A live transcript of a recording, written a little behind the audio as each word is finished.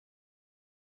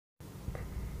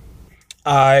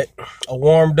All right, I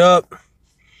warmed up,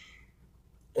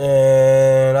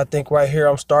 and I think right here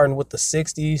I'm starting with the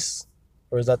 60s,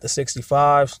 or is that the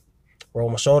 65s? Roll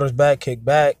my shoulders back, kick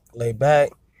back, lay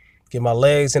back, get my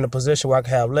legs in a position where I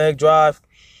can have leg drive,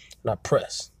 and I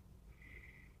press.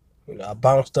 I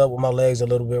bounced up with my legs a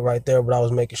little bit right there, but I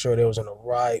was making sure they was in the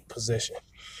right position.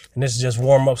 And this is just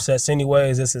warm-up sets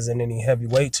anyways. This isn't any heavy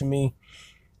weight to me.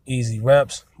 Easy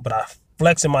reps, but I'm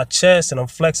flexing my chest, and I'm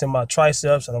flexing my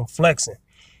triceps, and I'm flexing,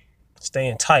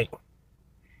 staying tight,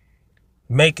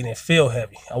 making it feel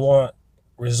heavy. I want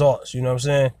results, you know what I'm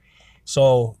saying?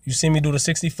 So you see me do the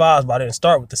 65s, but I didn't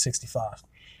start with the 65s.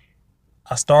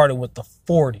 I started with the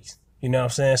 40s, you know what I'm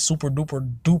saying? Super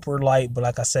duper duper light, but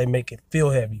like I say, make it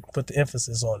feel heavy, put the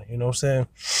emphasis on it, you know what I'm saying?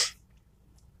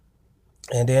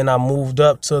 And then I moved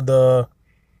up to the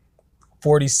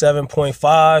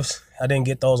 47.5s. I didn't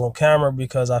get those on camera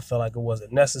because I felt like it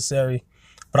wasn't necessary,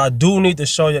 but I do need to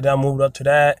show you that I moved up to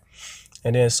that,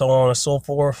 and then so on and so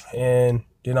forth. And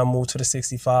then I moved to the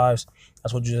 65s.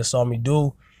 That's what you just saw me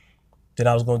do. Then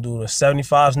I was going to do the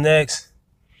 75s next,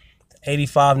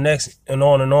 85 next, and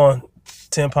on,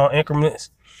 10-pound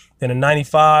increments. Then the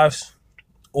 95s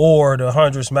or the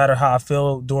 100s, matter how I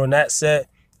feel during that set.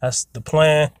 That's the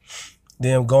plan.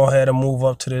 Then go ahead and move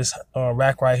up to this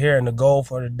rack right here. And the goal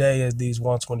for the day is these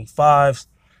 125s,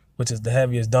 which is the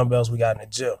heaviest dumbbells we got in the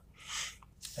gym.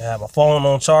 I have my phone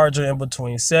on charger in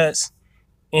between sets.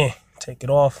 Take it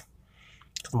off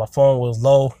because my phone was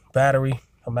low battery.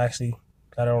 I'm actually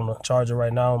got it on the charger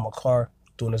right now in my car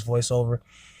doing this voiceover.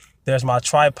 There's my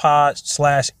tripod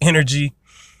 / energy.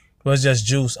 It was just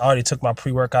juice. I already took my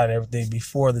pre-workout and everything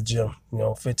before the gym,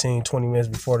 15, 20 minutes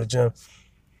before the gym,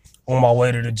 on my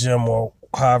way to the gym, or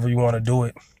however you want to do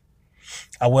it.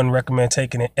 I wouldn't recommend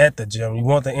taking it at the gym. You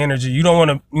want the energy. You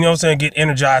don't want to, get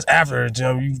energized after the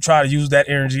gym. You try to use that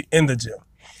energy in the gym.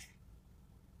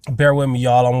 Bear with me,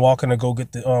 y'all. I'm walking to go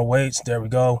get the weights. There we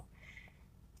go.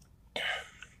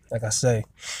 Like I say,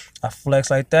 I flex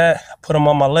like that. I put them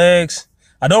on my legs.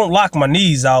 I don't lock my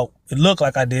knees out. It looked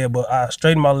like I did, but I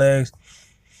straighten my legs.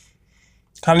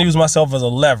 Kind of use myself as a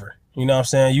lever. You know what I'm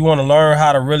saying? You want to learn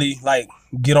how to really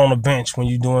get on the bench when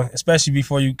you're doing, especially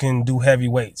before you can do heavy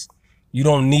weights. You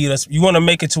don't need us. You want to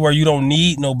make it to where you don't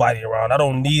need nobody around. I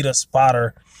don't need a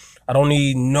spotter. I don't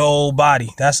need nobody.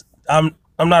 I'm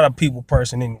not a people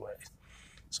person anyways.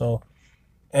 So,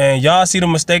 and y'all see the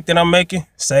mistake that I'm making?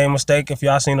 Same mistake if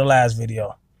y'all seen the last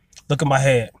video. Look at my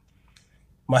head.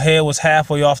 My head was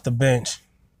halfway off the bench.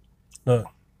 Look,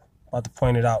 about to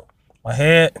point it out. My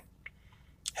head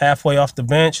halfway off the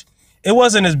bench. It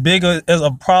wasn't as big as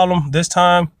a problem this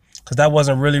time because that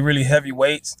wasn't really, really heavy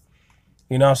weights.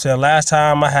 You know what I'm saying? Last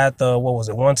time I had the,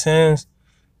 110s?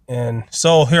 And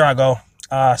so here I go.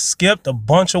 I skipped a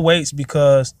bunch of weights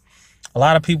because a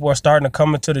lot of people are starting to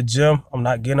come into the gym. I'm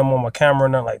not getting them on my camera or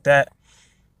nothing like that.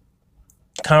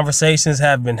 Conversations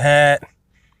have been had.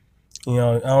 I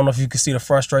don't know if you can see the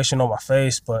frustration on my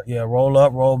face, but yeah, roll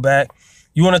up, roll back.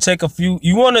 You want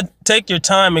to take your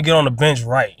time and get on the bench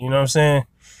right. You know what I'm saying?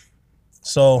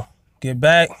 So get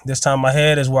back. This time my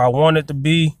head is where I want it to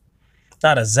be.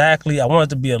 Not exactly. I want it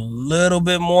to be a little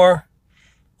bit more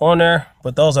on there,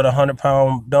 but those are the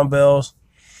 100-pound dumbbells.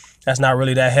 That's not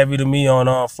really that heavy to me on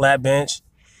a flat bench.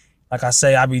 Like I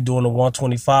say, I be doing the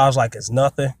 125s like it's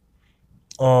nothing.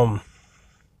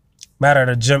 Matter of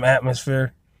the gym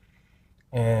atmosphere.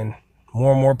 And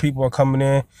more people are coming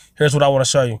in. Here's what I want to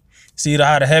show you. See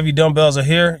how the heavy dumbbells are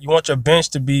here? You want your bench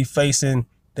to be facing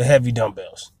the heavy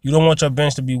dumbbells. You don't want your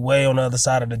bench to be way on the other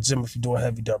side of the gym if you're doing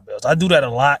heavy dumbbells. I do that a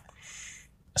lot,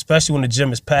 especially when the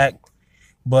gym is packed.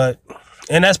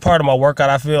 And that's part of my workout.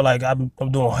 I feel like I'm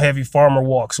doing heavy farmer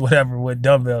walks, whatever, with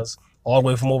dumbbells all the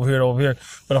way from over here to over here.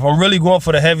 But if I'm really going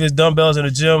for the heaviest dumbbells in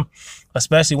the gym,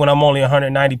 especially when I'm only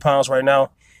 190 pounds right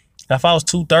now, if I was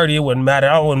 230, it wouldn't matter.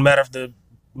 It wouldn't matter if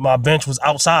my bench was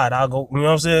outside. I'll go, you know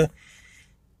what I'm saying?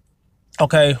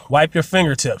 Okay, wipe your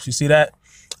fingertips. You see that?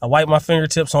 I wipe my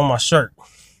fingertips on my shirt,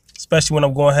 especially when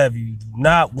I'm going heavy. You do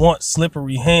not want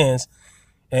slippery hands.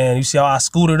 And you see how I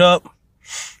scooted up?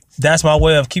 That's my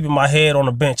way of keeping my head on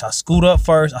the bench. I scoot up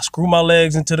first. I screw my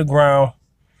legs into the ground.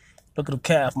 Look at the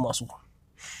calf muscle.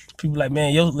 People like,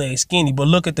 man, your leg's skinny, but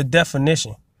look at the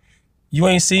definition. You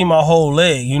ain't seen my whole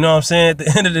leg. You know what I'm saying? At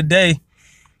the end of the day,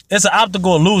 it's an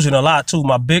optical illusion a lot too.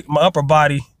 My upper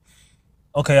body,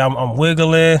 okay, I'm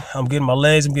wiggling. I'm getting my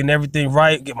legs. I'm getting everything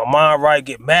right. Get my mind right.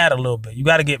 Get mad a little bit. You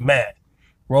got to get mad.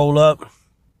 Roll up.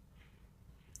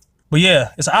 But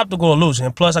yeah, it's an optical illusion.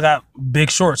 And plus, I got big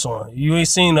shorts on. You ain't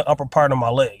seen the upper part of my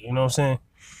leg. You know what I'm saying?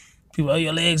 People, oh,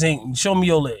 your legs ain't. Show me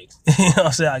your legs. You know what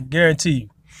I'm saying? I guarantee you.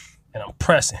 And I'm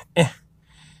pressing.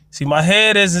 See, my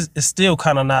head is still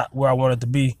kind of not where I want it to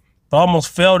be. But I almost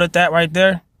failed at that right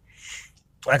there.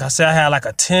 Like I said, I had like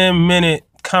a 10-minute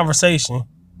conversation.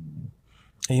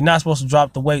 And you're not supposed to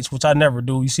drop the weights, which I never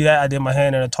do. You see that? I did my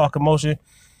hand in a talking motion.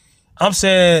 I'm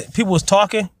saying people was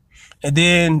talking. And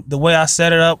then the way I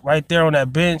set it up right there on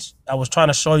that bench, I was trying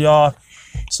to show y'all.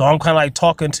 So I'm kind of like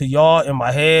talking to y'all in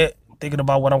my head, thinking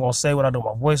about what I'm going to say when I do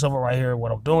my voiceover right here,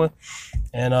 what I'm doing.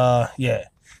 And yeah.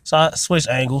 So I switch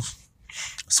angles.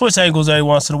 Switch angles every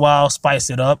once in a while, spice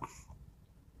it up.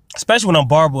 Especially when I'm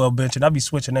barbell benching, I be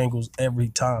switching angles every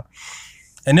time.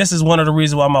 And this is one of the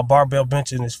reasons why my barbell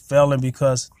benching is failing,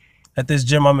 because at this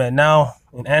gym I'm at now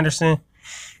in Anderson,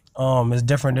 it's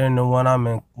different than the one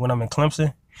when I'm in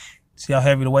Clemson. See how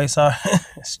heavy the weights are?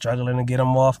 Struggling to get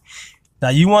them off.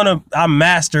 Now I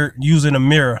mastered using a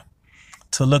mirror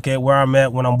to look at where I'm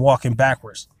at when I'm walking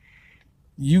backwards.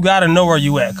 You got to know where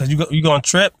you at, because you're going to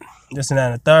trip, this and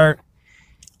that and the third.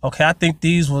 Okay, I think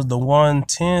these was the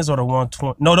 110s or the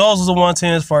 120. No, those was the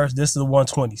 110s first. This is the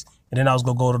 120s. And then I was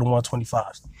going to go to the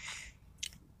 125s.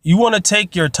 You want to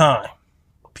take your time.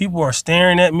 People are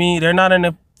staring at me. They're not in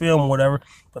the film or whatever,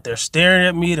 but they're staring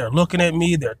at me. They're looking at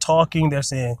me. They're talking. They're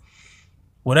saying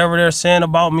whatever they're saying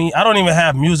about me. I don't even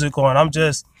have music on. I'm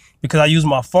just, because I use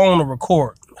my phone to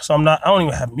record. So I don't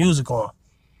even have music on.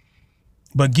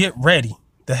 But get ready.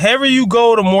 The heavier you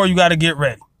go, the more you got to get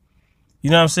ready.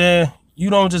 You know what I'm saying? You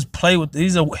don't just play with,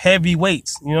 these are heavy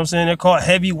weights. You know what I'm saying? They're called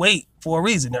heavy weight for a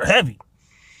reason. They're heavy.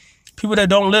 People that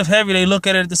don't lift heavy, they look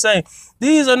at it the same.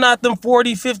 These are not them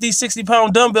 40, 50, 60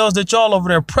 pound dumbbells that y'all over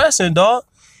there pressing, dog.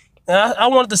 And I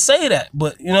wanted to say that,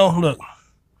 but you know, look,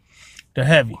 they're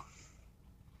heavy.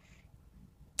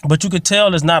 But you could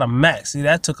tell it's not a max. See,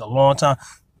 that took a long time.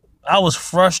 I was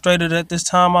frustrated at this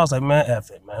time. I was like, man, F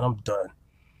it, man. I'm done.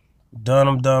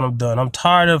 I'm done. I'm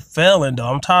tired of failing, though.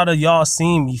 I'm tired of y'all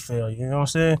seeing me fail. You know what I'm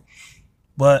saying?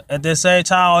 But at the same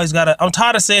time, I'm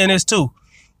tired of saying this too.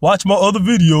 Watch my other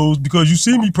videos, because you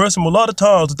see me press them a lot of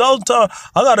times. 1,000 times.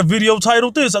 I got a video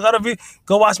titled this.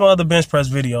 Go watch my other bench press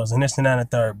videos and this and that and the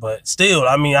third. But still,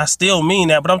 I mean, I still mean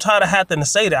that. But I'm tired of having to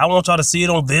say that. I want y'all to see it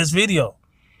on this video.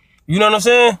 You know what I'm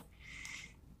saying?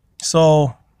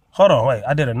 So, hold on. Wait,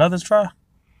 I did another try?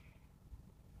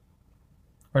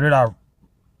 Or did I?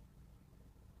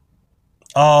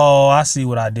 Oh, I see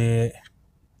what I did.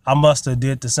 I must have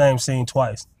did the same scene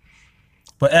twice.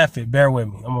 But F it, bear with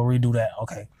me. I'm going to redo that.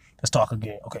 Okay, let's talk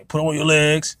again. Okay, put on your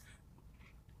legs.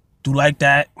 Do like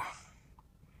that.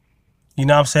 You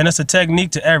know what I'm saying? It's a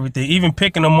technique to everything. Even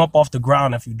picking them up off the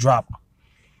ground if you drop them.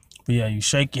 But yeah, you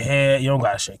shake your head. You don't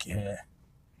got to shake your head.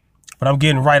 But I'm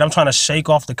getting right. I'm trying to shake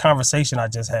off the conversation I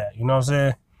just had. You know what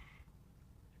I'm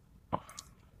saying?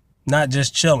 Not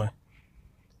just chilling.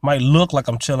 Might look like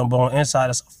I'm chilling, but on the inside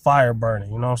it's a fire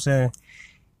burning. You know what I'm saying?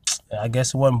 I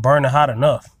guess it wasn't burning hot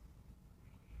enough.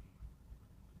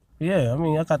 Yeah, I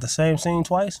mean, I got the same scene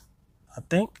twice, I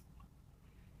think.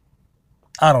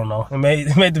 I don't know. It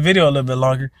made the video a little bit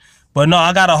longer. But no,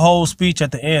 I got a whole speech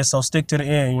at the end, so stick to the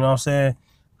end, you know what I'm saying?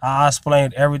 I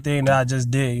explained everything that I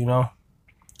just did, you know,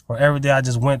 or everything I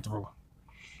just went through.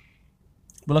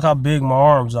 But look how big my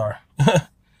arms are.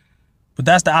 But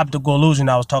that's the optical illusion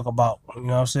I was talking about. You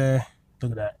know what I'm saying?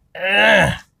 Look at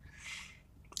that.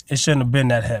 It shouldn't have been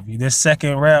that heavy. This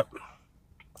second rep,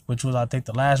 which was, I think,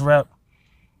 the last rep.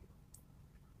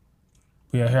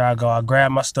 Yeah, here I go. I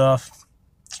grab my stuff.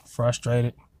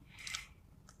 Frustrated.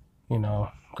 You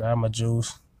know, grab my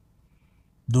juice.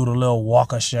 Do the little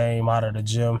walk of shame out of the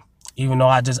gym. Even though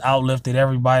I just outlifted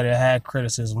everybody that had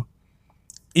criticism.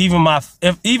 Even my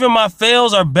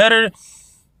fails are better.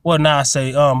 What now I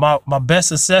say? My best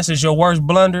success is your worst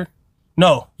blunder.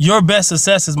 No, your best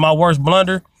success is my worst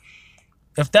blunder.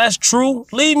 If that's true,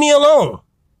 leave me alone.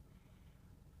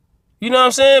 You know what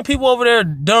I'm saying? People over there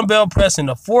dumbbell pressing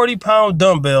the 40-pound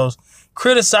dumbbells,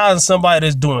 criticizing somebody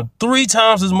that's doing 3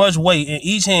 times as much weight in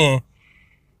each hand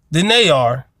than they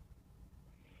are.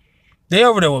 They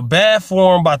over there with bad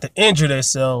form, about to injure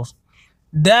themselves.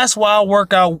 That's why I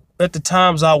work out at the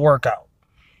times I work out.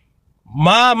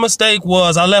 My mistake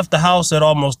was I left the house at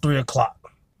almost 3 o'clock.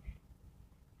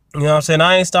 You know what I'm saying?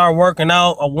 I ain't started working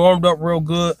out. I warmed up real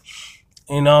good.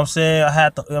 You know what I'm saying?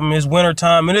 It's winter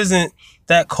time. It isn't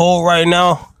that cold right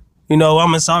now. You know,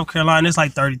 I'm in South Carolina. It's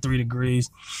like 33 degrees.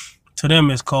 To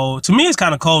them, it's cold. To me, it's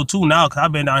kind of cold too now, because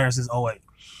I've been down here since 08.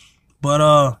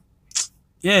 But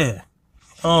yeah.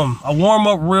 I warm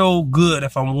up real good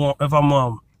if I'm warm.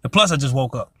 And plus I just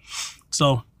woke up.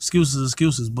 So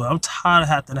excuses, but I'm tired of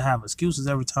having to have excuses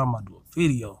every time I do a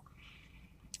video.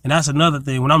 And that's another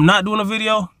thing. When I'm not doing a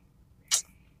video,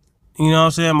 you know what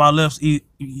I'm saying, my lifts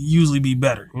usually be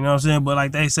better. You know what I'm saying? But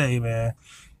like they say, man,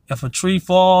 If a tree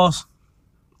falls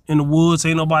in the woods,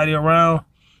 ain't nobody around,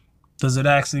 does it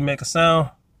actually make a sound?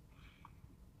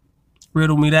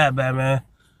 Riddle me that, Batman.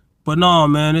 But no,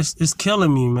 man, it's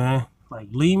killing me, man. Like,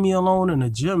 leave me alone in the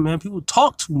gym, man. People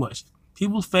talk too much.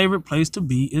 People's favorite place to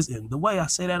be is in the way. I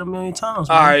say that a million times,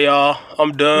 man. All right, y'all.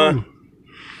 I'm done.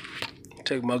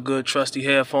 Take my good trusty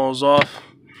headphones off.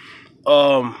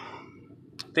 I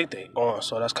think they on,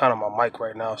 so that's kind of my mic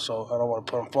right now, so I don't want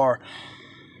to put them far.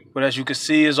 But as you can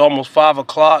see, it's almost 5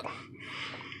 o'clock.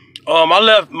 I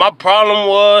left. My problem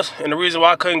was, and the reason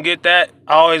why I couldn't get that,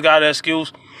 I always got an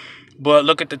excuse. But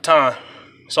look at the time.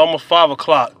 It's almost 5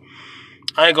 o'clock.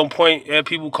 I ain't gonna point at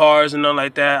people's cars and nothing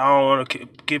like that. I don't want to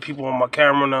get people on my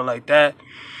camera, nothing like that.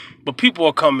 But people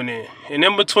are coming in. And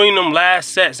in between them last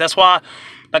sets, that's why,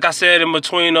 like I said, in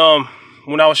between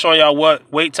when I was showing y'all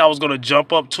what weights I was gonna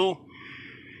jump up to,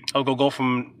 I was gonna go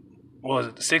from, what was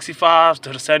it, the 65s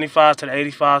to the 75s to the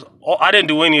 85s. Oh, I didn't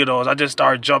do any of those. I just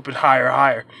started jumping higher and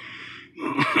higher.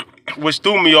 Which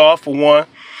threw me off, for one.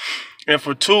 And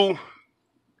for two,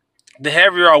 the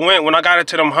heavier I went, when I got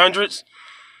into them hundreds,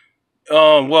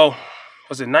 well,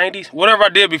 was it 90s? Whatever I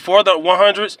did before the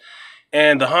 100s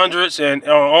and the hundreds and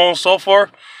on and so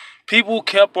forth, people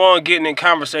kept on getting in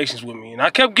conversations with me. And I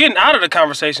kept getting out of the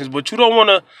conversations, but you don't want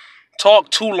to talk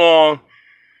too long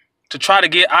to try to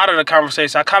get out of the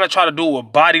conversation. I kind of try to do it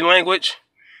with body language.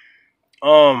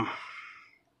 I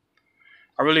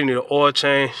really need an oil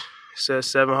change. It says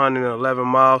 711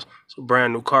 miles. It's a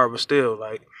brand new car, but still,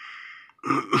 like,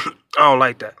 I don't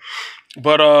like that.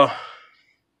 But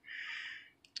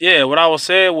yeah, what I was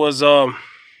saying was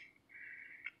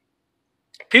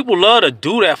people love to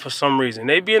do that for some reason.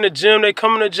 They be in the gym, they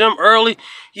come in the gym early.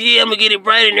 Yeah, I'm gonna get it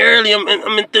bright and early.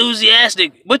 I'm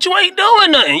enthusiastic. But you ain't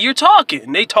doing nothing. You're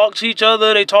talking. They talk to each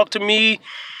other, they talk to me.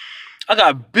 I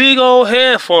got big old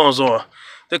headphones on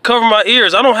that cover my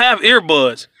ears. I don't have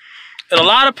earbuds. And a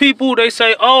lot of people, they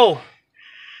say, oh,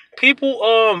 people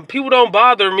don't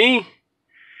bother me.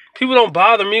 People don't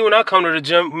bother me when I come to the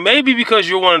gym. Maybe because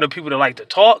you're one of the people that like to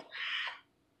talk.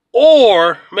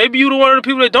 Or maybe you're one of the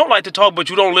people that don't like to talk, but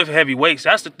you don't lift heavy weights.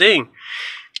 That's the thing.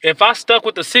 If I stuck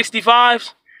with the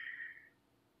 65s,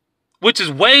 which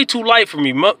is way too light for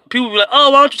me, people be like,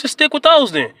 oh, why don't you just stick with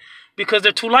those then? Because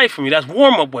they're too light for me. That's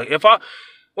warm-up weight. When I'm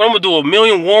going to do a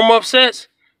million warm-up sets,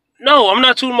 no, I'm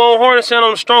not tooting my own horn and saying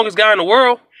I'm the strongest guy in the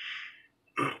world.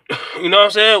 You know what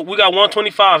I'm saying? We got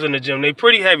 125s in the gym. They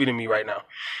pretty heavy to me right now.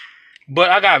 But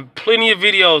I got plenty of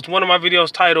videos. One of my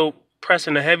videos titled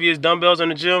Pressing the Heaviest Dumbbells in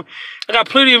the Gym. I got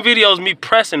plenty of videos of me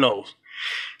pressing those.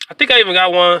 I think I even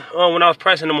got one when I was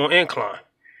pressing them on incline.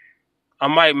 I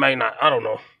might not. I don't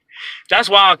know. That's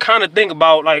why I kind of think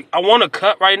about, like, I want to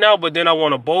cut right now, but then I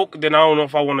want to bulk. Then I don't know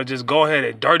if I want to just go ahead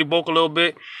and dirty bulk a little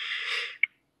bit.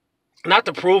 Not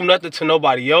to prove nothing to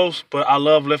nobody else, but I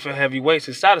love lifting heavy weights.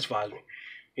 It satisfies me.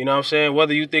 You know what I'm saying?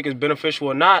 Whether you think it's beneficial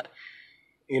or not,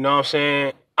 you know what I'm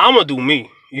saying? I'm going to do me.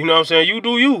 You know what I'm saying? You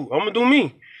do you. I'm going to do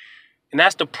me. And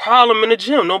that's the problem in the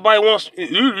gym. Nobody wants,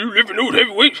 you lifting those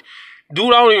heavy weights.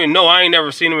 Dude, I don't even know. I ain't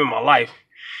never seen him in my life.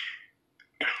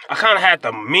 I kind of had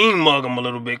to mean mug him a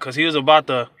little bit because he was about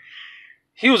to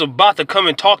come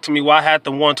and talk to me while I had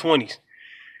the 120s.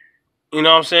 You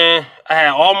know what I'm saying? I had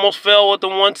almost fell with the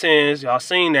 110s. Y'all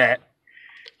seen that.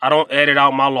 I don't edit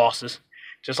out my losses.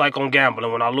 Just like on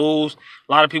gambling. When I lose,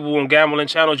 a lot of people on gambling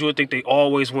channels, you would think they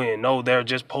always win. No, they're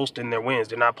just posting their wins.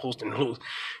 They're not posting lose.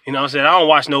 You know what I'm saying? I don't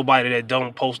watch nobody that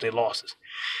don't post their losses.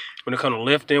 When it comes to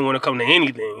lifting, when it comes to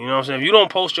anything. You know what I'm saying? If you don't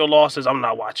post your losses, I'm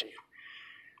not watching you.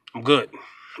 I'm good.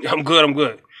 I'm good. I'm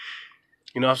good.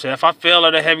 You know what I'm saying? If I fail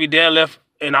at a heavy deadlift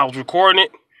and I was recording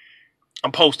it,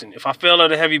 I'm posting. If I fail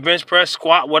at a heavy bench press,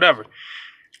 squat, whatever,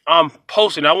 I'm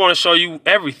posting. I want to show you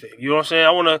everything. You know what I'm saying?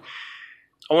 I want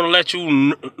to let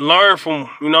you learn from,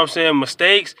 you know what I'm saying,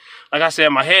 mistakes. Like I said,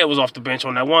 my head was off the bench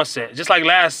on that one set. Just like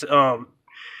my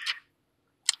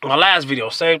last video,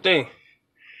 same thing.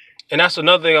 And that's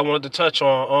another thing I wanted to touch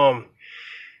on.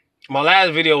 My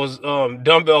last video was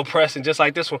dumbbell pressing, just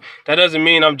like this one. That doesn't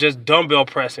mean I'm just dumbbell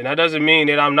pressing. That doesn't mean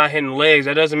that I'm not hitting legs.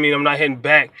 That doesn't mean I'm not hitting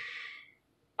back.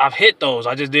 I've hit those.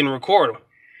 I just didn't record them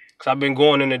because I've been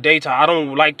going in the daytime. I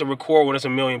don't like to record when there's a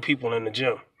million people in the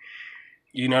gym.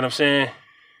 You know what I'm saying?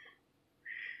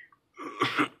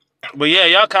 But yeah,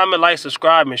 y'all comment, like,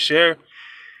 subscribe, and share.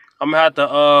 I'm going to have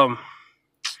to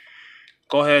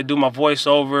go ahead and do my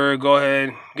voiceover. Go ahead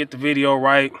and get the video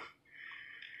right.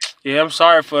 Yeah, I'm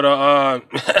sorry for the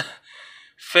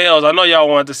fails. I know y'all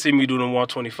wanted to see me do the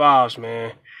 125s,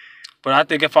 man. But I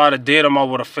think if I'd have did them, I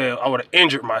would have failed. I would have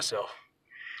injured myself.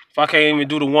 If I can't even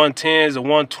do the 110s, the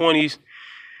 120s,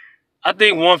 I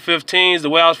think 115s, the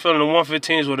way I was feeling, the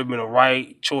 115s would have been a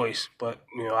right choice. But,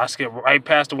 you know, I skipped right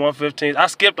past the 115s. I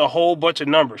skipped a whole bunch of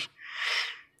numbers.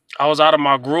 I was out of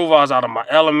my groove. I was out of my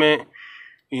element.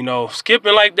 You know,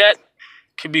 skipping like that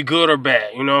could be good or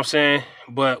bad. You know what I'm saying?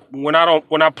 But when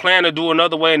I plan to do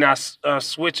another way and I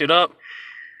switch it up,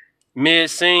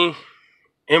 mid-scene,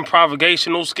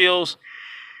 improvisational skills,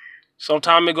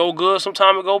 sometimes it go good,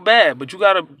 sometimes it go bad. But you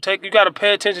gotta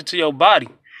pay attention to your body.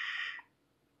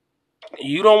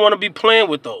 You don't want to be playing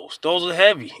with those. Those are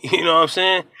heavy. You know what I'm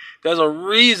saying? There's a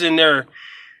reason they're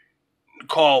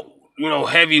called, you know,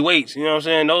 heavy weights. You know what I'm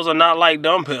saying? Those are not like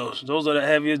dumbbells. Those are the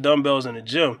heaviest dumbbells in the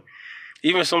gym.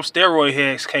 Even some steroid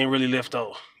heads can't really lift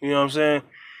those. You know what I'm saying?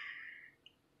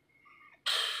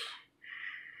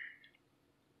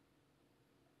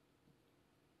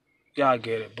 Y'all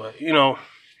get it, but you know,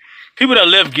 people that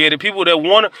lift get it. People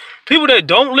that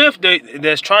don't lift,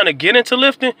 that's trying to get into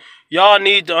lifting, y'all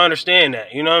need to understand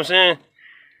that. You know what I'm saying?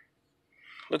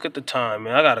 Look at the time,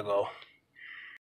 man. I gotta go.